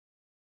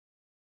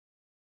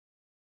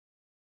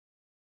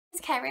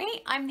It's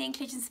Ceri. I'm the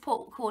Inclusion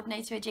Support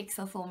Coordinator at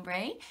JIGSAW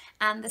Thornbury,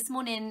 and this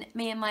morning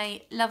me and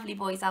my lovely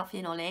boys Alfie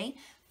and Ollie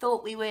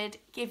thought we would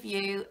give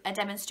you a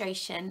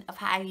demonstration of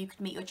how you could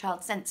meet your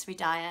child's sensory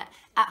diet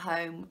at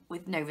home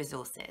with no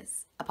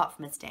resources apart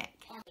from a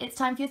stick. It's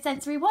time for your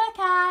sensory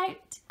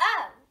workout.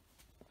 Oh!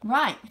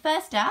 Right,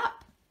 first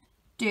up,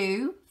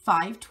 do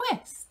 5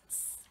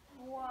 twists.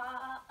 1,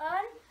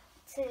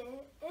 2,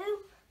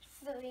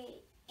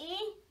 3,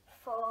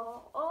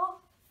 4,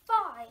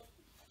 5.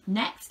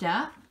 Next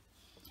up,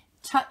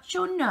 touch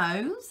your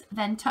nose,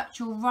 then touch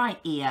your right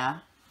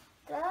ear.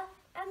 Da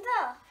and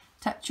da.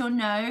 Touch your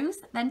nose,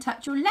 then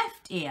touch your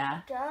left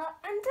ear. Da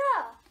and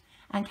da.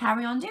 And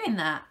carry on doing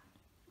that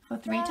for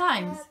 3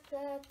 times.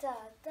 Da, da,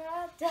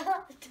 da, da,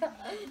 da.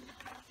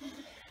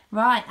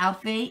 Right,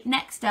 Alfie,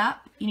 next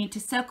up, you need to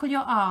circle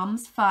your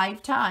arms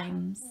 5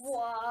 times.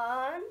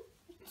 1,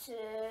 2,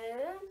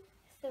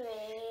 3,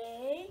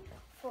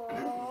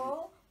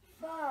 4,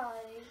 5.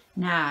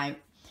 Now,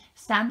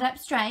 stand up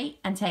straight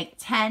and take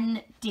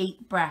 10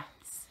 deep breaths.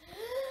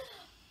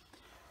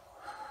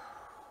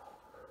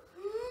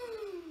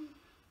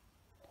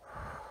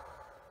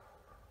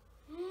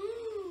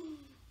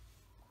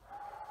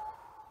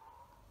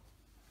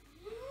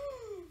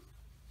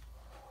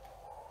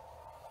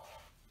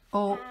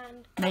 Or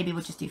maybe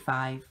we'll just do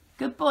 5.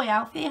 Good boy,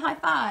 Alfie, high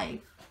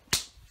 5.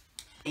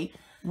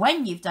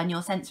 When you've done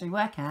your sensory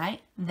workout,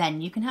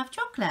 then you can have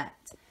chocolate.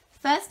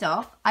 First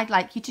off, I'd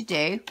like you to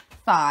do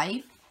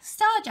 5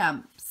 star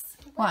jumps.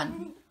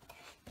 1.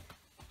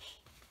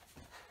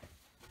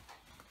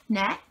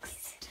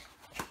 Next,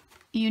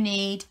 you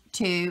need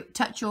to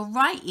touch your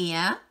right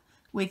ear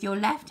with your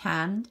left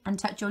hand and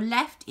touch your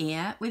left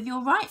ear with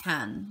your right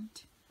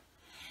hand.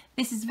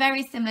 This is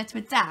very similar to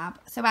a dab,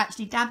 so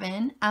actually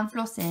dabbing and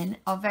flossing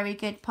are very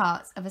good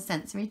parts of a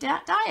sensory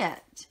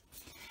diet.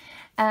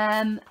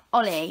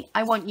 Ollie,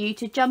 I want you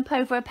to jump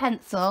over a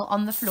pencil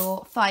on the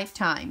floor 5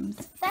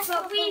 times. That's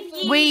what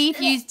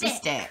We've used a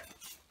stick.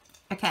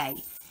 Okay,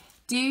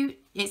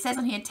 it says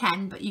on here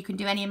 10, but you can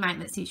do any amount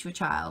that suits your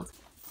child.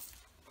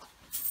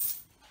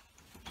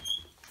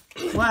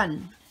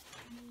 1,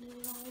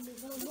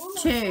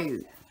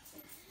 2,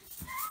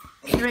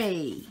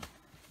 3,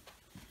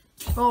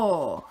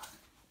 4.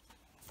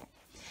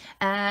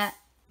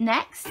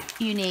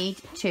 Next, you need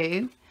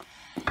to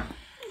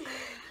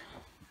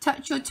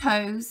touch your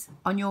toes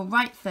on your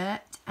right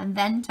foot and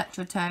then touch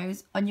your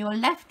toes on your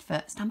left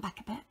foot. Stand back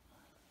a bit.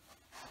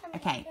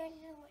 Okay,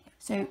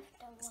 so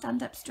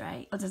stand up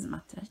straight. It doesn't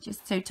matter.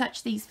 Just so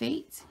touch these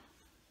feet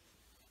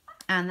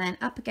and then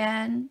up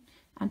again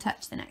and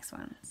touch the next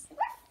ones.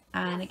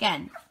 And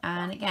again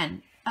and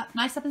again. Up,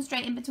 nice up and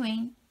straight in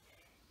between.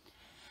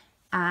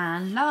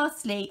 And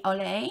lastly,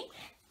 Ollie,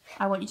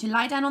 I want you to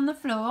lie down on the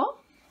floor,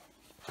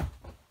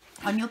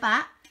 on your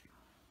back.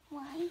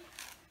 1.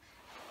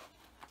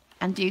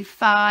 And do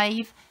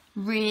 5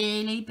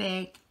 really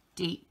big,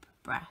 deep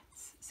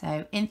breaths.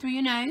 So in through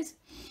your nose.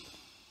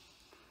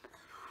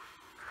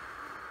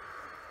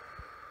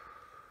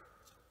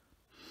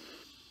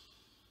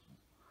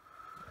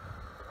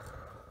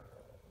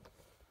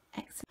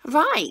 Excellent.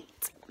 Right.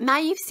 Now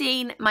you've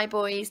seen my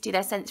boys do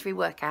their sensory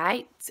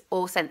workout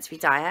or sensory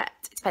diet,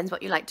 it depends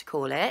what you like to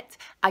call it.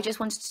 I just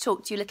wanted to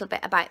talk to you a little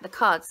bit about the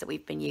cards that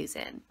we've been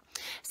using.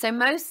 So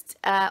most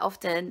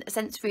often a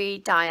sensory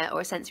diet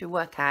or a sensory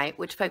workout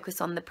would focus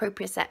on the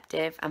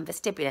proprioceptive and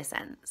vestibular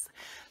sense.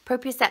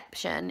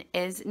 Proprioception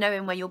is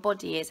knowing where your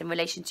body is in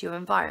relation to your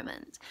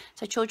environment.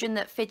 So children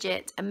that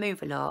fidget and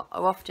move a lot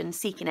are often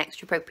seeking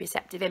extra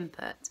proprioceptive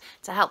input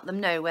to help them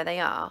know where they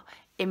are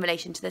in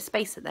relation to the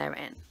space that they're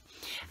in.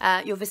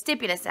 Your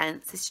vestibular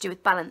sense is to do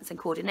with balance and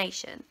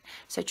coordination.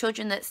 So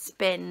children that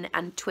spin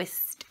and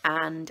twist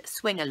and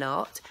swing a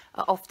lot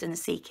are often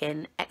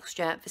seeking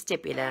extra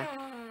vestibular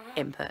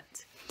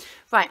input.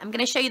 Right, I'm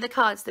going to show you the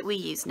cards that we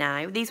use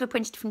now. These were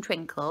printed from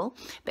Twinkle,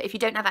 but if you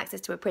don't have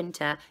access to a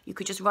printer, you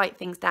could just write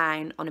things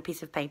down on a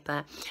piece of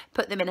paper,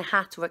 put them in a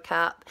hat or a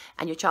cup,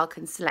 and your child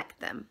can select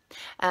them.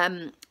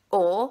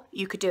 Or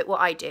you could do it what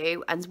I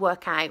do and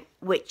work out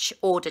which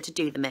order to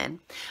do them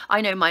in.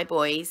 I know my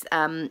boys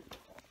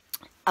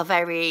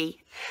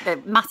they're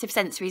massive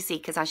sensory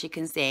seekers, as you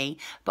can see,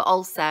 but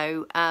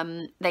also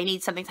they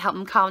need something to help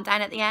them calm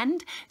down at the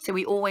end. So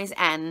we always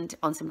end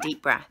on some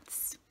deep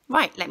breaths.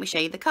 Right, let me show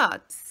you the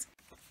cards.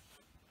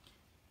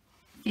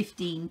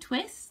 15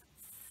 twists.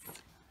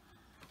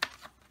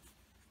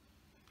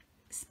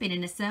 Spin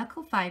in a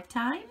circle 5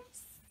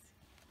 times.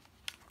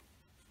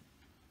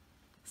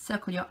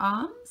 Circle your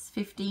arms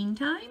 15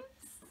 times.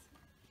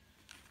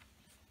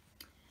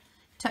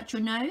 Touch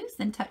your nose,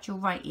 then touch your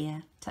right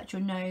ear. Touch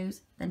your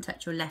nose, then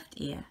touch your left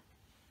ear.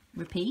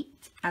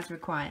 Repeat as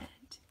required.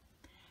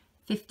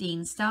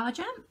 15 star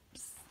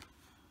jumps.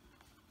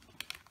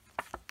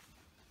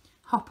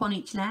 Hop on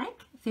each leg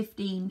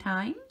 15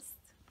 times.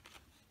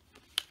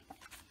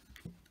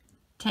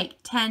 Take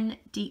 10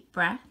 deep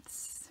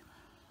breaths.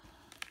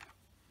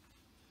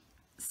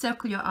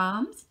 Circle your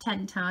arms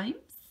 10 times.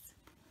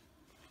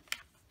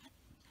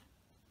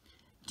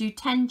 Do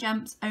 10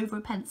 jumps over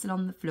a pencil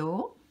on the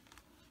floor.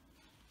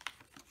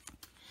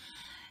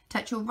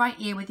 Touch your right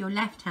ear with your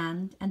left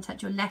hand and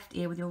touch your left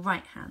ear with your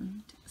right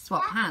hand.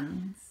 Swap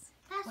hands.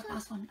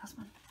 Last one.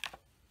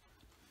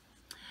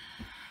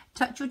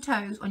 Touch your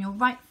toes on your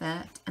right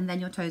foot and then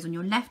your toes on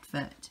your left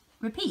foot.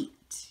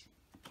 Repeat.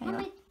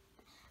 Okay.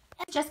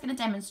 I'm just going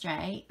to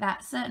demonstrate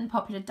that certain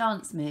popular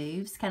dance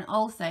moves can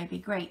also be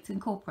great to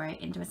incorporate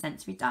into a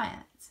sensory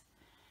diet.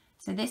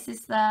 So this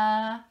is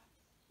the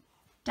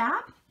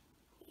dab.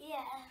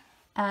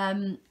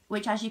 Yeah.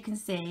 Which, as you can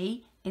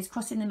see, is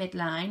crossing the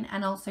midline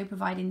and also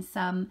providing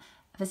some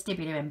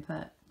vestibular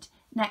input.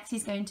 Next,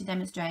 he's going to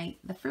demonstrate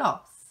the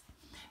floss,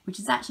 which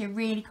is actually a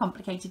really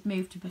complicated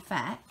move to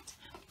perfect.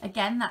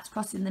 Again, that's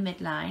crossing the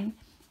midline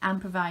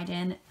and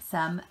providing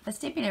some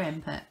vestibular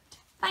input.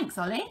 Thanks,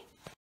 Ollie.